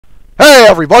Hey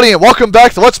everybody, and welcome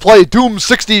back to Let's Play Doom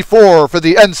 64 for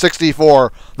the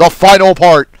N64, the final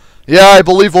part. Yeah, I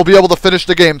believe we'll be able to finish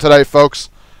the game today,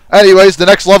 folks. Anyways, the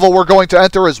next level we're going to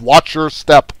enter is Watch Your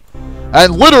Step.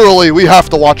 And literally, we have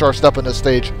to watch our step in this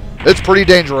stage. It's pretty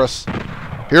dangerous.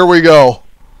 Here we go.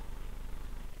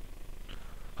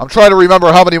 I'm trying to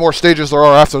remember how many more stages there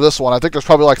are after this one. I think there's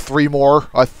probably like 3 more,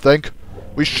 I think.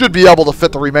 We should be able to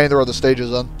fit the remainder of the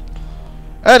stages in.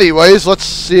 Anyways, let's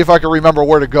see if I can remember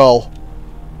where to go.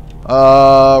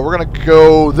 We're going to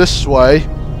go this way.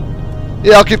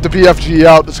 Yeah, I'll keep the BFG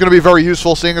out. It's going to be very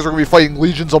useful, seeing as we're going to be fighting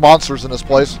legions of monsters in this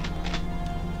place.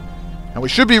 And we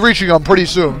should be reaching them pretty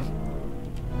soon.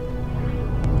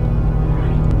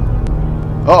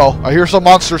 Uh-oh, I hear some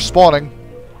monsters spawning.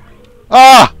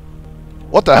 Ah!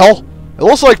 What the hell? It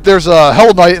looks like there's a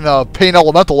Hell Knight and a Pain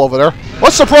Elemental over there.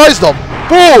 Let's surprise them!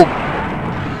 Boom!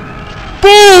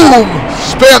 Boom!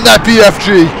 Spam that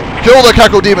BFG. Kill the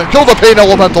Keko Demon. Kill the Pain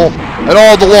Elemental. And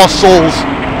all the lost souls.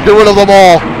 Get rid of them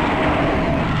all.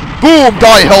 Boom!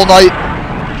 Die, Hell Knight.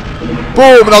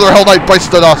 Boom! Another Hell Knight bites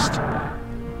the dust.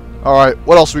 Alright,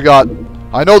 what else we got?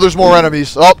 I know there's more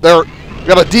enemies. Oh, there. We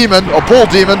got a demon. A bull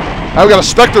demon. Now we got a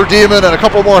Spectre demon and a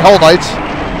couple more Hell Knights.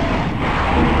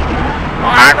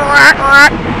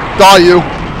 Die, you.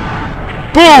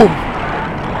 Boom!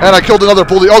 And I killed another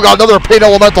bully. Oh god, another Pain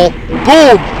Elemental.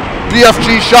 Boom!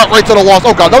 BFG shot right to the lost.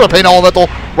 Oh god, another Pain Elemental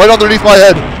right underneath my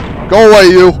head. Go away,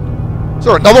 you. Is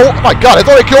there another one? Oh my god, I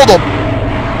thought I killed him.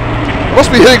 I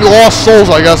must be hitting the lost souls,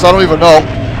 I guess. I don't even know.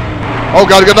 Oh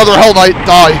god, I got another Hell Knight.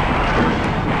 Die.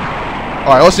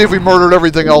 Alright, let's see if we murdered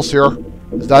everything else here.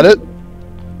 Is that it?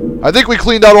 I think we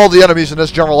cleaned out all the enemies in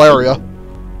this general area.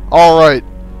 Alright.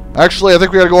 Actually, I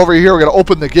think we gotta go over here. We gotta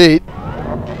open the gate.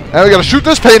 And we gotta shoot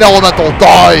this Pain Elemental.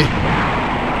 Die!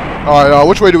 Alright,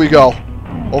 which way do we go?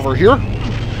 Over here?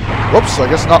 Whoops, I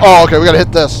guess not. Oh, okay, we gotta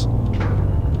hit this.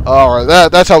 Alright,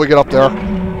 that's how we get up there.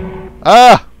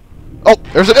 Ah! Oh,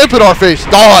 there's an imp in our face.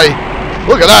 Die!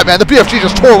 Look at that, man. The BFG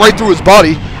just tore right through his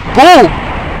body. Boom!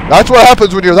 That's what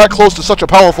happens when you're that close to such a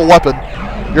powerful weapon.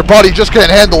 Your body just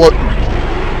can't handle it.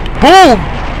 Boom!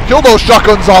 Kill those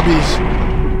shotgun zombies.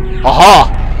 Aha!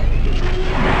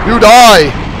 You die!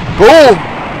 Boom!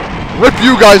 Rip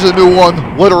you guys a new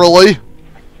one, literally.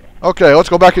 Okay, let's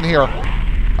go back in here.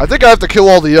 I think I have to kill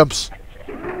all the imps.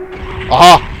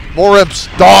 Aha! More imps.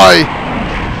 Die!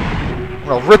 I'm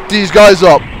gonna rip these guys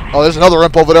up. Oh, there's another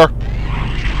imp over there.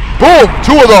 Boom!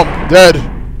 2 of them! Dead.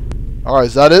 Alright,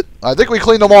 is that it? I think we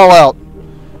cleaned them all out.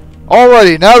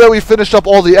 Alrighty, now that we've finished up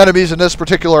all the enemies in this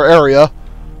particular area,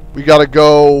 we gotta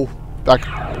go back.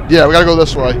 Yeah, we gotta go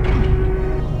this way.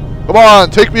 Come on,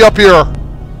 take me up here.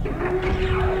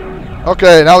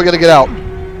 Okay, now we gotta get out.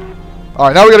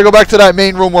 Alright, now we gotta go back to that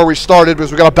main room where we started,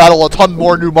 because we gotta battle a ton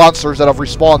more new monsters that have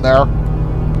respawned there.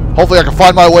 Hopefully I can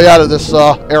find my way out of this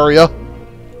area.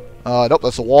 Nope,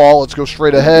 that's a wall. Let's go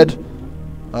straight ahead.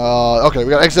 Okay,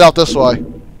 we gotta exit out this way.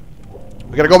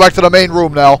 We gotta go back to the main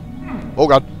room now. Oh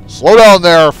god. Slow down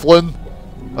there, Flynn.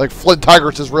 I think Flynn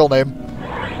Tigert's his real name.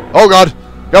 Oh god.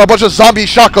 Got a bunch of zombie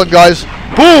shotgun guys.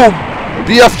 Boom!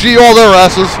 BFG all their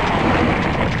asses.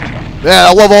 Man,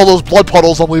 I love all those blood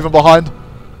puddles I'm leaving behind.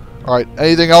 Alright,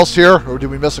 anything else here? Or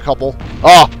did we miss a couple?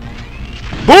 Ah!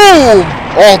 Boom!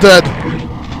 All dead.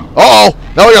 Uh-oh!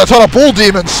 Now we got a ton of bull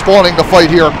demons spawning to fight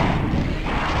here.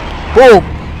 Boom!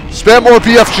 Spam more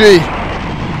BFG.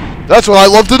 That's what I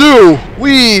love to do.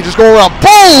 Whee! Just go around.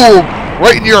 Boom!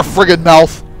 Right in your friggin'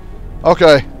 mouth.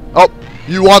 Okay. Oh,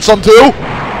 you want some too?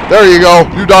 There you go.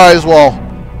 You die as well.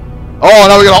 Oh,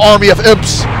 now we got an army of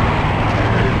imps.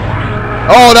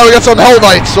 Oh, now we got some Hell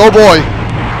Knights. Oh boy.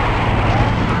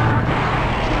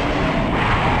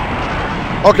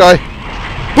 Okay.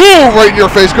 Boom! Right in your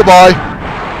face. Goodbye.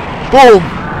 Boom.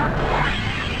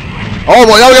 Oh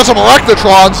boy, now we got some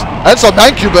Arachnotrons and some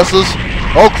Mancubuses.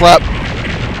 Oh crap.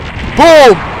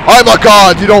 Boom! I'm a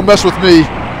god. You don't mess with me.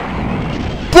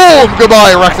 Boom!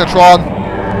 Goodbye, Arachnotron.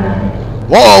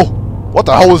 Whoa! What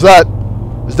the hell was that?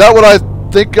 Is that what I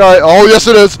think I... Oh, yes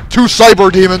it is. 2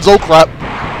 Cyber Demons. Oh, crap.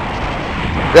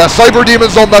 Yeah, Cyber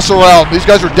Demons don't mess around. These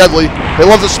guys are deadly. They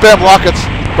love to spam rockets.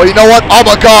 But you know what? I'm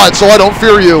a god, so I don't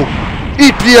fear you.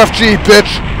 Eat BFG,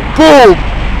 bitch. Boom!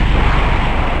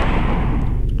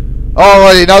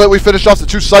 Alrighty, now that we finished off the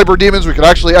 2 Cyber Demons, we can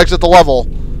actually exit the level.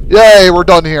 Yay, we're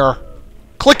done here.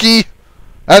 Clicky.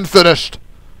 And finished.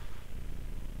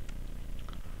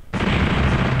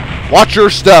 Watch your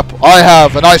step. I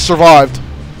have, and I survived.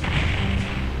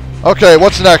 Okay,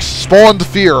 what's next? Spawned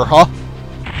Fear, huh?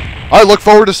 I look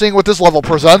forward to seeing what this level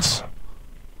presents.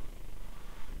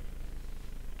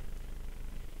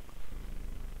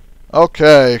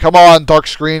 Okay, come on, dark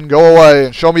screen, go away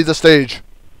and show me the stage.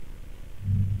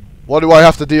 What do I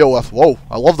have to deal with? Whoa,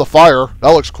 I love the fire. That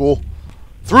looks cool.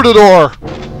 Through the door.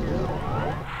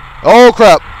 Oh,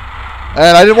 crap.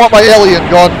 And I didn't want my alien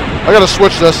gun. I gotta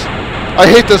switch this. I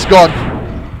hate this gun.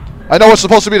 I know it's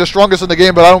supposed to be the strongest in the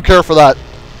game, but I don't care for that.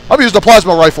 I'm using the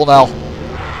plasma rifle now.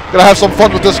 Gonna have some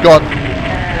fun with this gun.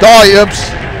 Die,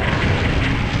 imps.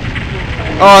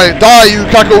 Alright, die, you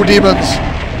Kako demons.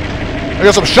 I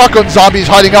got some shotgun zombies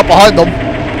hiding out behind them.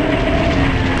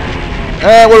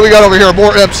 And what do we got over here?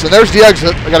 More imps. And there's the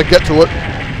exit. I gotta get to it.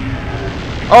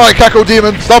 Alright, Kako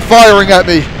demon, stop firing at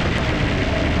me.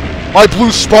 My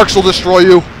blue sparks will destroy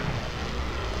you.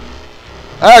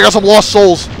 I got some lost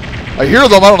souls. I hear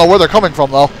them. I don't know where they're coming from,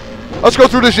 though. Let's go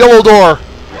through this yellow door.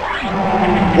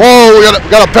 Whoa, we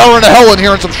got a Baron of Hell in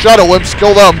here and some Shadow Imps.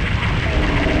 Kill them.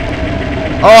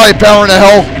 Alright, Baron of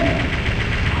Hell.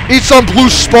 Eat some blue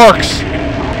sparks.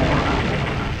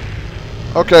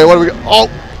 Okay, what do we got?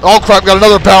 Oh crap, got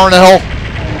another Baron of Hell.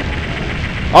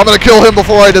 I'm going to kill him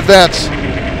before I advance.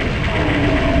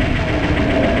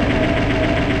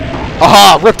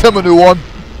 Aha, ripped him a new one.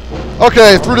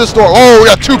 Okay, through this door. Oh, we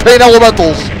got 2 pain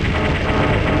elementals.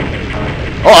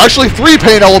 Oh, actually 3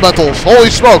 pain elementals.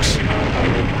 Holy smokes.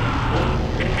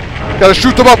 Gotta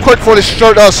shoot them up quick before they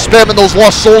start spamming those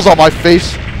lost souls on my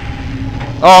face.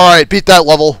 Alright, beat that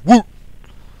level. Woo!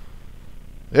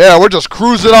 Yeah, we're just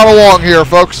cruising on along here,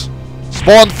 folks.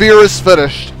 Spawn Fear is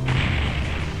finished.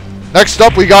 Next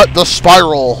up, we got the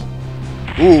Spiral.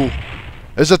 Ooh.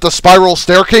 Is it the Spiral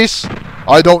Staircase?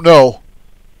 I don't know.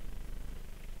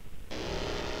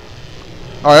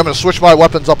 Alright, I'm going to switch my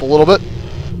weapons up a little bit.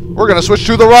 We're going to switch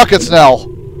to the rockets now.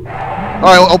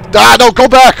 Alright, no, go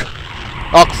back!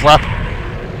 Oh, crap.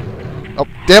 Oh,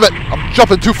 damn it. I'm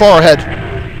jumping too far ahead.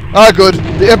 Ah, good.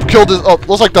 The imp killed his... Oh,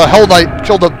 looks like the Hell Knight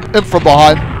killed the imp from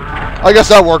behind. I guess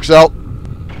that works out.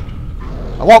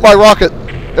 I want my rocket.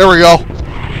 There we go.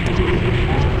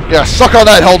 Yeah, suck on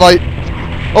that, Hell Knight.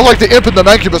 Looks like the imp and the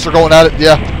Mancubus are going at it.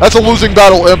 Yeah, that's a losing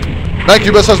battle, imp.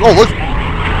 Mancubus has... Oh, look.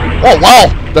 Oh, wow.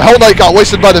 The Hell Knight got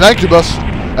wasted by the Mancubus.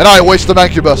 And I waste the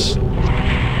Mancubus.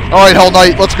 Alright, Hell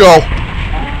Knight, let's go.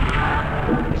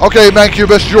 Okay,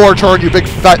 Mancubus, your turn, you big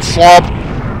fat slob.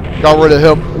 Got rid of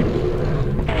him.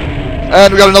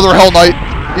 And we got another Hell Knight.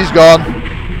 He's gone.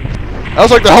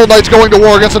 Looks like the Hell Knight's going to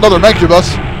war against another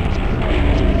Mancubus.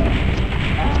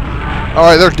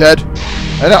 Alright, they're dead.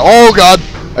 And oh, God.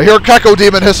 I hear a Kako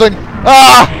demon hissing.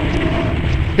 Ah!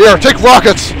 Here, take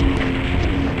rockets.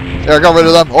 There, I got rid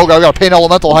of them. Oh, God, I got a Pain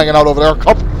Elemental hanging out over there.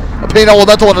 A Pain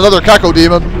Elemental and another Kako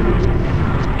demon.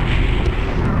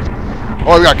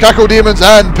 Oh, we got Kako demons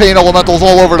and Pain Elementals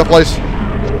all over the place.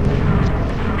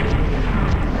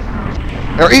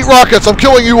 Here, eat rockets. I'm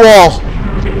killing you all.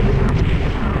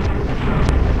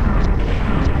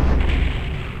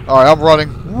 Alright, I'm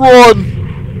running. Run!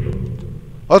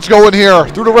 Let's go in here,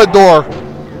 through the red door.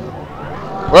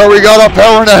 Where we got a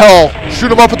Baron of Hell.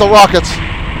 Shoot him up with the rockets.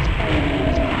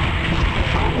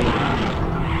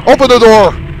 Open the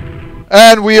door.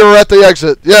 And we are at the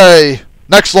exit. Yay.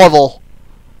 Next level.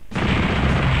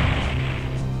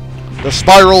 The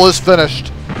Spiral is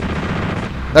finished.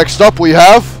 Next up we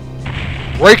have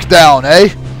Breakdown, eh?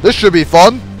 This should be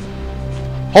fun.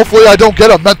 Hopefully I don't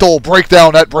get a mental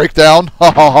breakdown at Breakdown.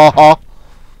 Ha ha ha ha.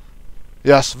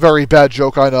 Yes, very bad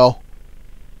joke, I know.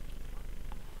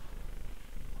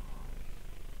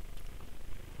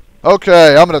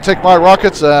 Okay, I'm going to take my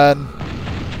rockets and...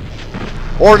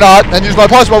 Or not, and use my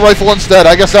plasma rifle instead.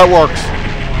 I guess that works.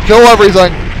 Kill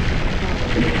everything.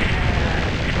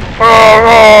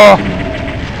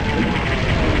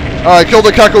 Alright, kill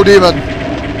the Kako demon.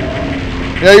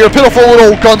 Yeah, your pitiful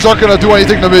little guns aren't going to do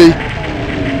anything to me.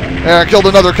 And I killed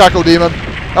another Kako demon.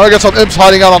 Now I got some imps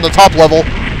hiding out on the top level.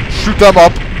 Shoot them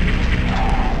up.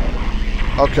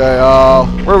 Okay,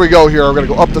 where do we go here? We're going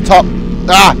to go up the top.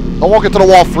 Ah! Don't walk into the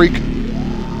wall, freak.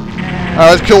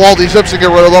 Alright, let's kill all these imps and get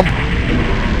rid of them.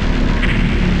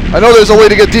 I know there's a way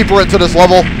to get deeper into this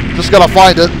level. Just gotta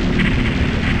find it.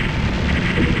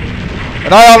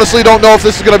 And I honestly don't know if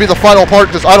this is going to be the final part,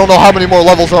 because I don't know how many more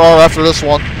levels there are after this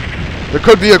one. There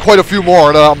could be quite a few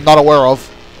more that I'm not aware of.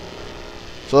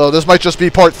 So this might just be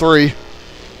part 3.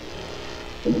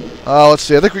 Let's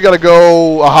see. I think we got to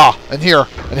go, aha, in here.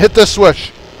 And hit this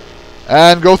switch.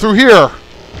 And go through here.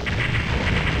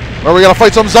 Where we got to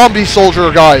fight some zombie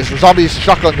soldier guys. Or zombie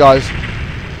shotgun guys.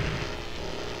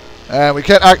 And we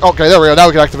can't act... Okay, there we go. Now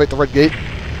we can activate the red gate.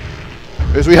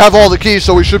 Because we have all the keys,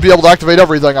 so we should be able to activate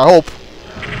everything, I hope.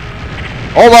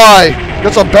 Oh my!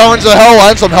 Got some Barons of Hell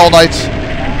and some Hell Knights.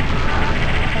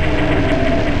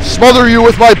 Smother you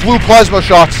with my blue plasma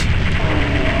shots.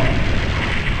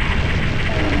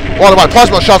 A lot of my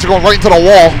plasma shots are going right into the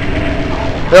wall.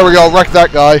 There we go, wreck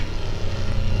that guy.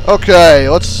 Okay,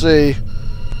 let's see.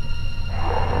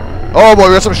 Oh boy,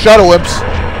 we got some Shadow Imps.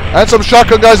 And some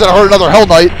shotgun guys that heard another Hell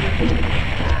Knight.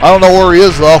 I don't know where he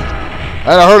is though.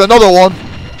 And I heard another one.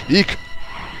 Eek.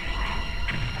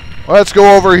 Let's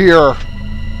go over here.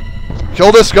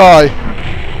 Kill this guy.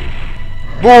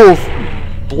 Move.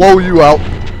 Blow you out.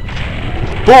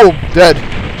 Boom. Dead.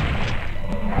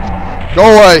 Go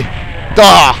away.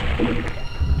 Da.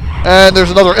 And there's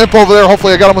another imp over there.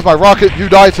 Hopefully I got him with my rocket. You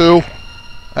die too.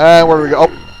 And where do we go? Oh.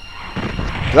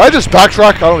 Did I just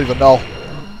backtrack? I don't even know.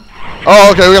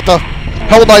 Oh, okay. We got the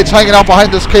Hell Knights hanging out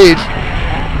behind this cage.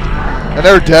 And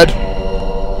they're dead.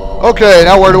 Okay,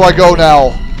 now where do I go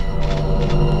now?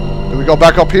 Do we go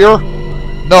back up here?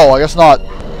 No, I guess not.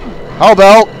 How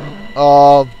about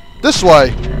this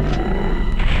way?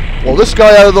 Well, this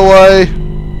guy out of the way.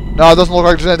 No, it doesn't look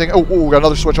like there's anything. Oh, we got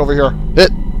another switch over here. Hit.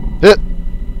 Hit.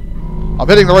 I'm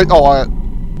hitting the right... Oh,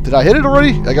 did I hit it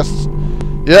already? I guess...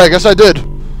 Yeah, I guess I did.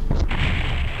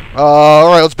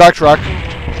 Alright, let's backtrack.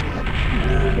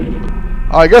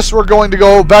 I guess we're going to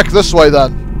go back this way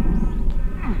then.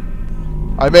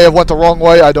 I may have went the wrong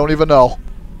way. I don't even know.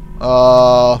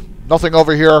 Nothing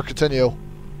over here. Continue.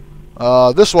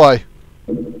 This way.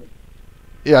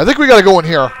 Yeah, I think we gotta go in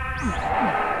here.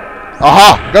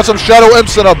 Aha! Got some Shadow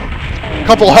Imps and a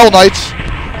couple Hell Knights.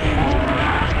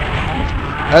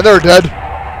 And they're dead.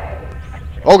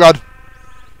 Oh god.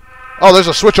 Oh, there's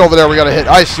a switch over there we gotta hit.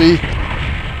 I see.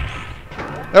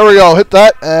 There we go. Hit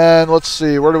that. And let's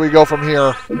see. Where do we go from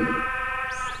here?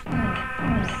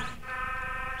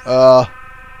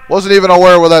 Wasn't even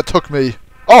aware where that took me.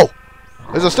 Oh!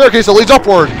 There's a staircase that leads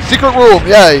upward. Secret room.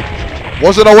 Yay.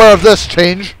 Wasn't aware of this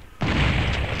change.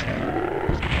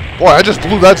 Boy, I just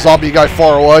blew that zombie guy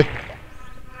far away.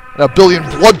 And a billion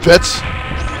blood pits.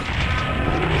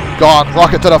 Gone.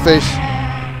 Rocket to the face.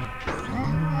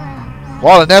 A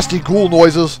lot of nasty ghoul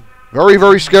noises. Very,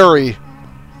 very scary.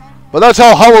 But that's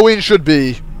how Halloween should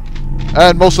be.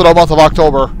 And most of the month of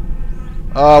October.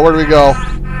 Where do we go?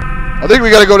 I think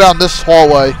we gotta go down this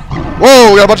hallway.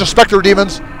 Whoa, we got a bunch of Spectre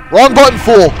demons. Wrong button,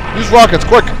 fool. Use rockets,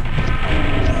 quick.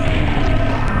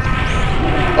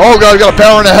 Oh god, we got a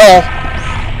Baron of Hell.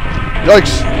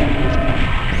 Yikes.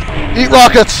 Eat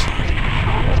rockets.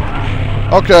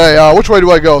 Okay, which way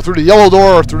do I go? Through the yellow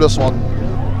door or through this one?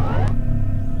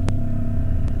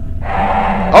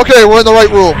 Okay, we're in the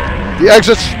right room. The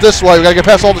exit's this way. We gotta get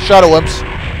past all the Shadow Imps.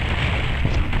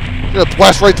 Gonna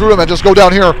blast right through them and just go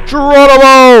down here.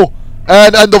 Geronimo!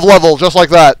 And end of level, just like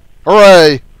that.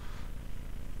 Hooray!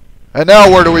 And now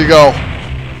where do we go?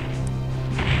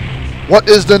 What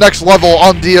is the next level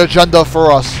on the agenda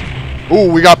for us? Ooh,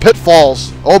 we got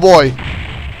Pitfalls. Oh boy.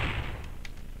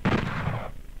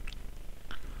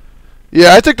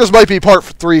 Yeah, I think this might be part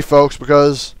 3, folks,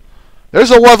 because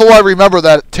there's a level I remember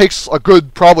that takes a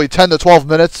good probably 10 to 12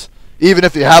 minutes. Even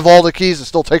if you have all the keys, it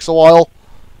still takes a while.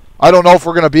 I don't know if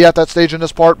we're going to be at that stage in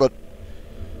this part, but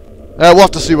we'll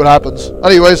have to see what happens.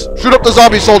 Anyways, shoot up the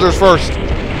zombie soldiers first.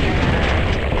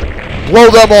 Blow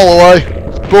them all away.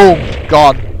 Boom.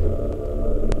 Gone.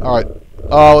 Alright.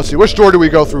 Let's see. Which door do we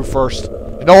go through first?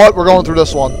 You know what? We're going through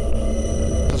this one.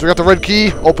 Since we got the red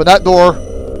key, open that door.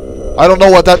 I don't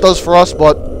know what that does for us,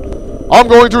 but I'm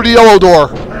going through the yellow door.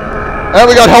 And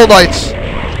we got Hell Knights.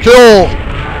 Kill.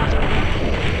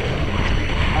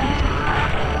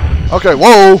 Okay,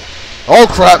 whoa. Oh,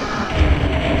 crap.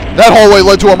 That hallway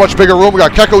led to a much bigger room. We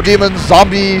got Keko demons,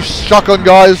 zombie, shotgun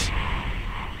guys.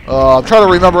 I'm trying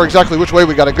to remember exactly which way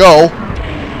we gotta go.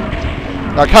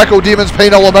 Got Keko demons,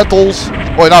 pain elementals.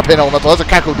 Boy, not pain elemental. That's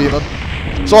a Keko demon.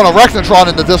 So an Arachnotron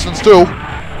in the distance, too.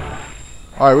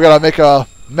 Alright, we gotta make a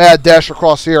mad dash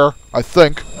across here, I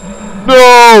think.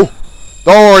 No!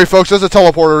 Don't worry, folks. There's a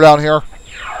teleporter down here.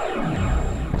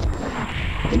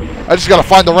 I just gotta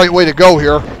find the right way to go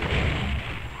here.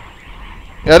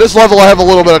 Yeah, this level I have a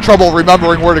little bit of trouble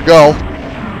remembering where to go.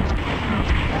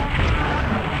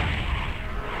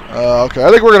 Okay, I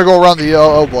think we're gonna go around the...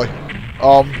 oh boy.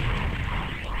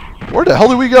 Where the hell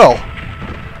did we go?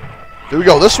 Did we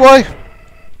go this way?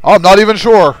 I'm not even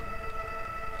sure.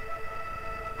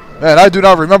 Man, I do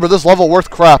not remember this level worth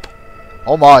crap.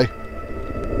 Oh my.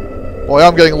 Boy,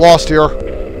 I'm getting lost here.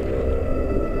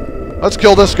 Let's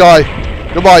kill this guy.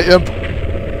 Goodbye, imp.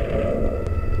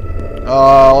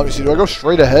 Let me see. Do I go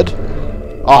straight ahead?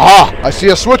 Aha! I see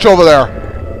a switch over there.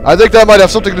 I think that might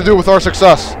have something to do with our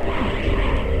success.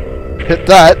 Hit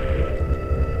that.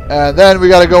 And then we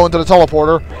gotta go into the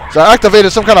teleporter. So I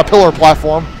activated some kind of pillar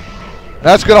platform.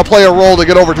 That's gonna play a role to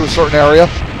get over to a certain area.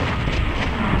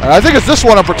 And I think it's this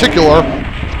one in particular.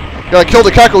 Gotta kill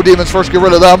the Caco demons first, get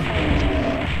rid of them.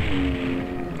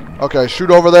 Okay,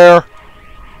 shoot over there.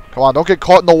 Come on, don't get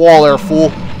caught in the wall there, fool.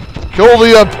 Kill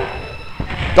the imp.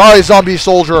 Die, zombie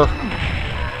soldier.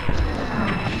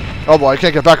 Oh boy, I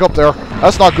can't get back up there.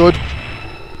 That's not good.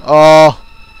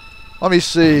 Let me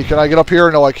see. Can I get up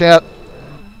here? No, I can't.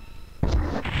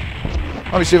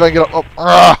 Let me see if I can get up.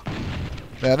 Oh,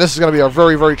 man, this is going to be a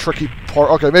very, very tricky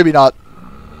part. Okay, maybe not.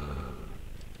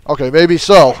 Okay, maybe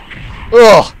so.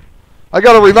 Ugh. I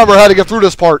got to remember how to get through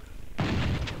this part.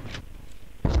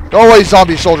 Go away,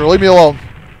 zombie soldier. Leave me alone.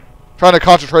 I'm trying to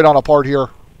concentrate on a part here.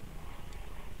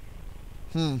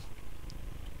 Alright,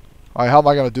 how am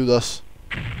I going to do this?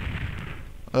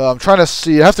 I'm trying to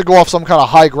see. I have to go off some kind of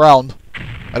high ground.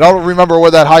 I don't remember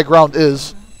where that high ground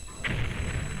is.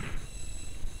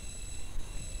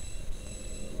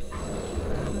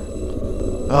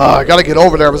 I gotta get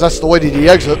over there, because that's the way to the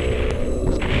exit.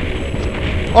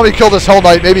 Let me kill this Hell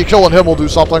Knight. Maybe killing him will do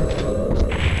something.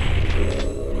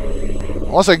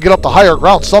 Unless I can get up the higher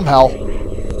ground somehow.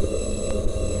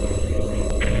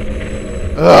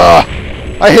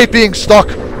 I hate being stuck.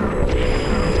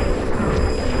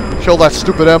 Kill that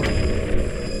stupid imp.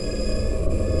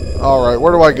 Alright,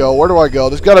 where do I go? Where do I go?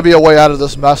 There's gotta be a way out of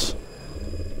this mess.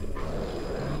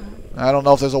 I don't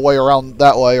know if there's a way around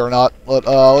that way or not. But,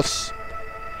 let's...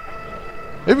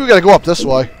 Maybe we gotta go up this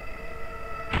way.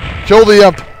 Kill the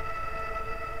imp.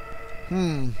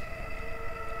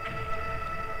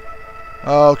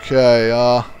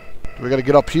 Okay, do we gotta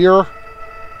get up here?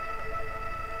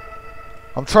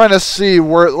 I'm trying to see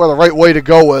where the right way to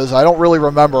go is. I don't really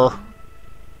remember.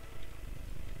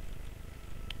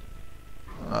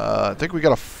 I think we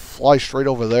gotta fly straight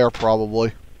over there,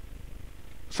 probably.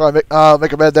 Let's try to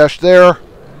make a mad dash there.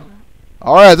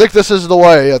 Alright, I think this is the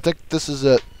way. I think this is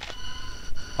it.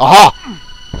 Aha!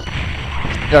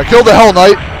 Yeah, kill the Hell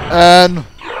Knight, and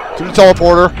to the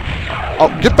teleporter. Oh,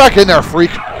 get back in there,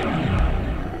 freak.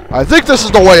 I think this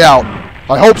is the way out.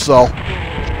 I hope so.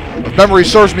 If memory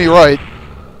serves me right.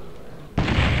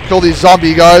 Kill these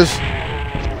zombie guys.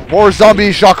 More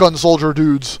zombie shotgun soldier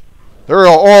dudes. They're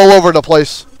all over the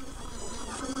place.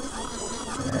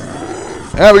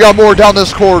 And we got more down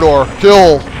this corridor.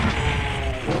 Kill.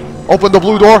 Open the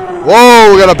blue door.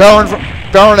 Whoa, we got a Baron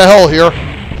of Hell here.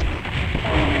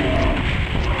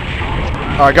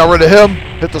 Alright, got rid of him.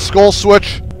 Hit the skull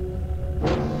switch.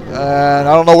 And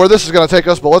I don't know where this is going to take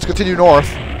us, but let's continue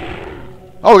north.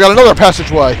 Oh, we got another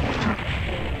passageway.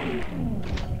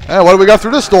 And what do we got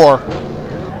through this door?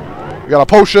 We got a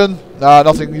potion. Nah,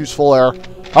 nothing useful there.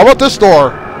 How about this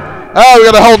door? Ah, we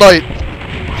got a Hell Knight.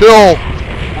 Kill.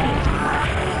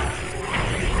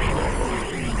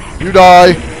 You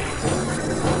die.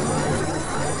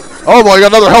 Oh boy, we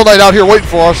got another Hell Knight out here waiting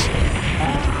for us.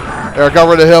 There, got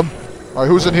rid of him. Alright,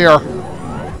 who's in here?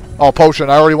 Oh, potion.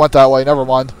 I already went that way. Never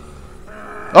mind.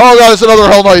 Oh god, it's another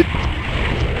Hell Knight.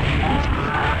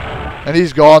 And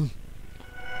he's gone.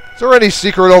 Is there any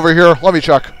secret over here? Let me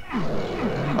check.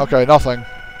 Okay, nothing.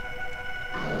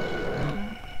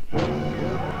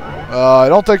 I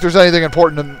don't think there's anything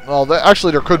important in... Well,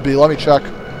 actually, there could be. Let me check.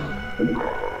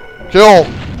 Kill.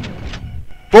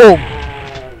 Boom.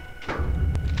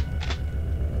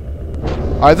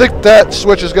 I think that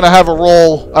switch is going to have a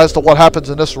role as to what happens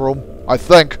in this room. I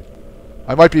think.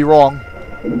 I might be wrong.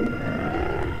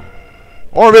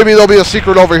 Or maybe there'll be a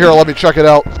secret over here. Let me check it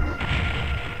out.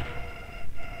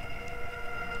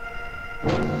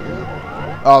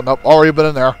 Oh, nope. Already been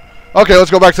in there. Okay,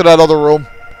 let's go back to that other room.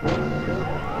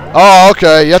 Oh,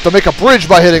 okay. You have to make a bridge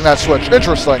by hitting that switch.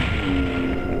 Interesting.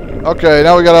 Okay,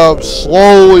 now we gotta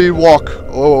slowly walk.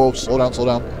 Oh, slow down, slow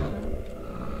down.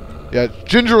 Yeah,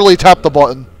 gingerly tap the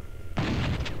button.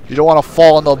 You don't want to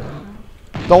fall in the...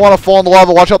 Don't want to fall in the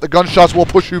lava. Watch out, the gunshots will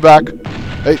push you back.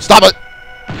 Hey, stop it!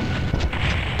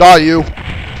 Die, you.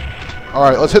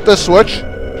 Alright, let's hit this switch.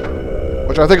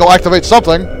 Which I think will activate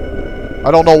something. I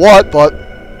don't know what, but...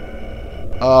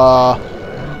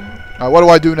 Alright, what do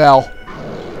I do now?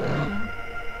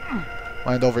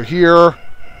 Land over here.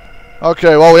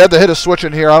 Okay, well, we had to hit a switch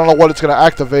in here. I don't know what it's going to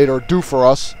activate or do for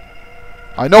us.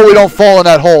 I know we don't fall in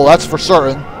that hole, that's for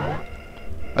certain.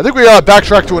 I think we gotta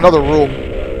backtrack to another room.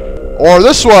 Or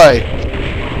this way.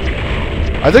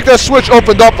 I think that switch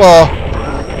opened up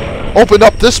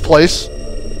this place.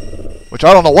 Which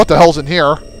I don't know what the hell's in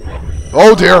here.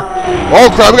 Oh dear.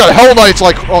 Oh crap, we got Hell Knights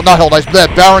like... Oh, not Hell Knights,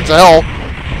 but Barons of Hell.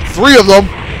 3 of them.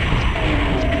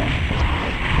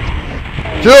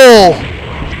 Kill!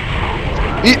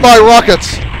 Eat my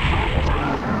rockets!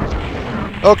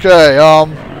 Okay,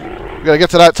 we gotta get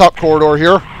to that top corridor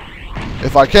here.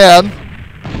 If I can.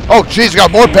 Oh, jeez, we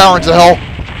got more Barons of Hell.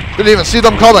 Didn't even see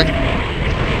them coming.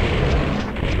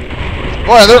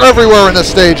 Oh, yeah, they're everywhere in this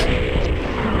stage.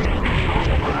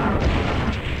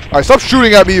 Alright, stop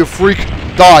shooting at me, you freak.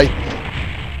 Die.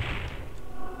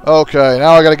 Okay,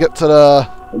 now I gotta get to the...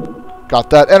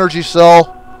 Got that energy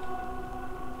cell.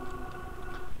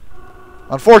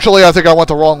 Unfortunately, I think I went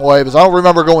the wrong way, because I don't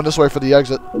remember going this way for the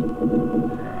exit.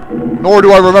 Nor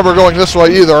do I remember going this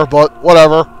way either, but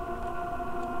whatever.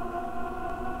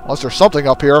 Unless there's something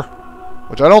up here,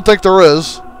 which I don't think there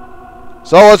is.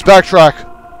 So let's backtrack.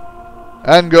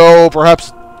 And go,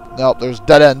 perhaps... Nope, there's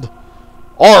dead end.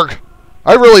 Arg!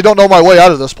 I really don't know my way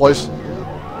out of this place.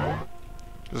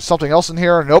 There's something else in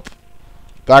here? Nope.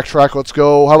 Backtrack, let's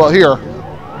go. How about here?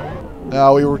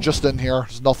 No, we were just in here.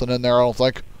 There's nothing in there, I don't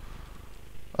think.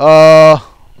 I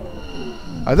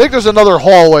think there's another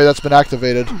hallway that's been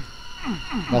activated.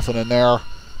 Nothing in there.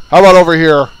 How about over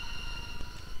here?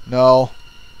 No.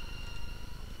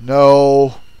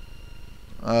 No.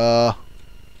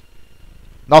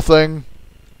 Nothing.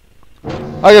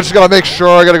 I just gotta make sure.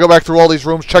 I gotta go back through all these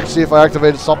rooms, check to see if I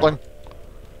activated something.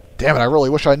 Damn it, I really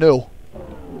wish I knew.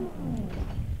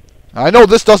 I know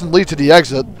this doesn't lead to the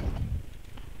exit.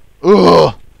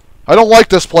 Ugh. I don't like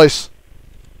this place.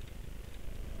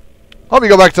 Let me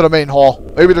go back to the main hall.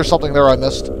 Maybe there's something there I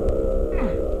missed.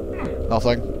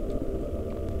 Nothing.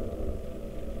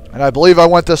 And I believe I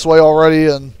went this way already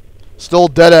and still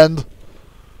dead end.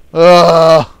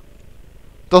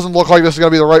 Doesn't look like this is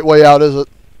going to be the right way out, is it?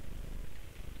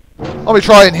 Let me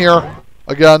try in here.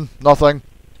 Again, nothing.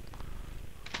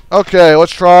 Okay,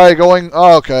 let's try going...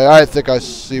 Oh, okay, I think I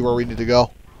see where we need to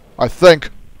go. I think.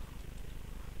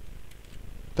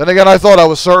 Then again, I thought I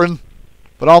was certain.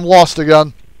 But I'm lost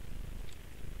again.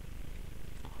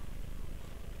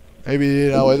 Maybe, you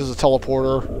know, this is a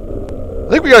teleporter.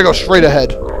 I think we gotta go straight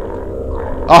ahead.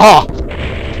 Aha!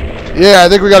 Yeah, I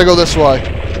think we gotta go this way.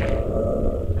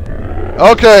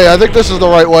 Okay, I think this is the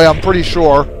right way, I'm pretty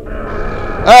sure.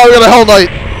 Ah, we got a Hell Knight!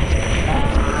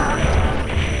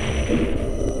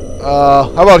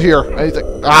 How about here?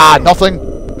 Anything? Ah, nothing?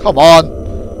 Come on.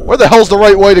 Where the hell's the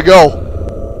right way to go?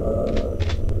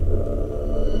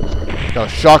 Got a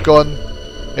shotgun.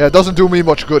 Yeah, it doesn't do me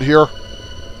much good here.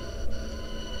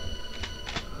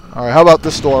 Alright, how about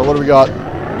this door? What do we got?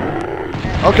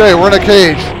 Okay, we're in a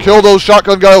cage. Kill those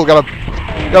shotgun guys. We got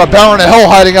a Baron of Hell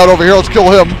hiding out over here. Let's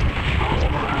kill him.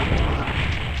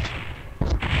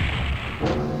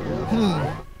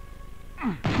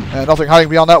 And nothing hiding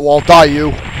beyond that wall. Die,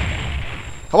 you.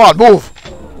 Come on, move.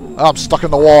 I'm stuck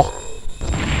in the wall.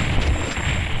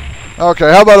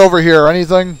 Okay, how about over here?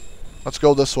 Anything? Let's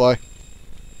go this way.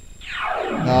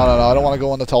 No, I don't want to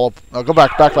go on the No, go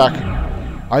back.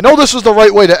 I know this is the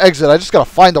right way to exit. I just gotta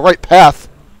find the right path.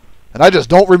 And I just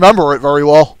don't remember it very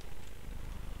well.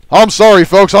 I'm sorry,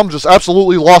 folks. I'm just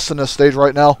absolutely lost in this stage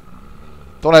right now.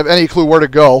 Don't have any clue where to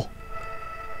go.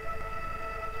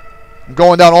 I'm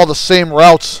going down all the same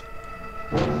routes.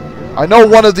 I know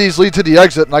one of these lead to the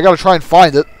exit, and I gotta try and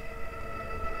find it.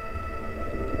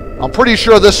 I'm pretty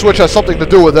sure this switch has something to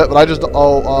do with it, but I just...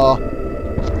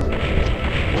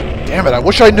 Damn it, I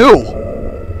wish I knew.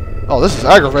 Oh, this is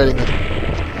aggravating.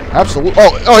 Absolutely.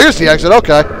 Oh, here's the exit.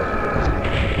 Okay.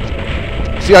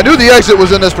 See, I knew the exit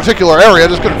was in this particular area. I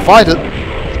just couldn't find it.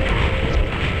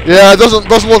 Yeah, it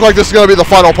doesn't look like this is going to be the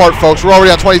final part, folks. We're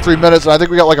already on 23 minutes, and I think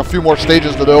we got like a few more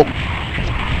stages to do.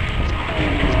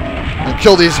 And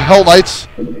kill these Hell Knights.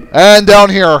 And down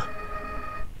here.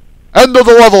 End of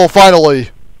the level, finally.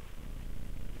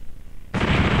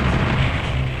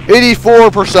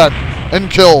 84% in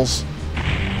kills.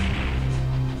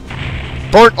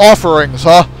 Burnt offerings,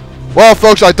 huh? Well,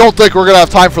 folks, I don't think we're going to have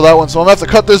time for that one, so I'm going to have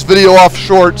to cut this video off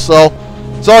short, so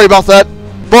sorry about that.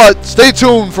 But stay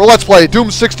tuned for Let's Play Doom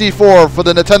 64 for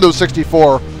the Nintendo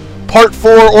 64. Part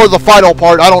 4 or the final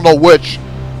part, I don't know which.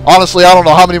 Honestly, I don't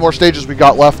know how many more stages we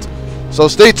got left. So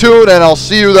stay tuned, and I'll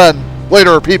see you then.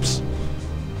 Later, peeps.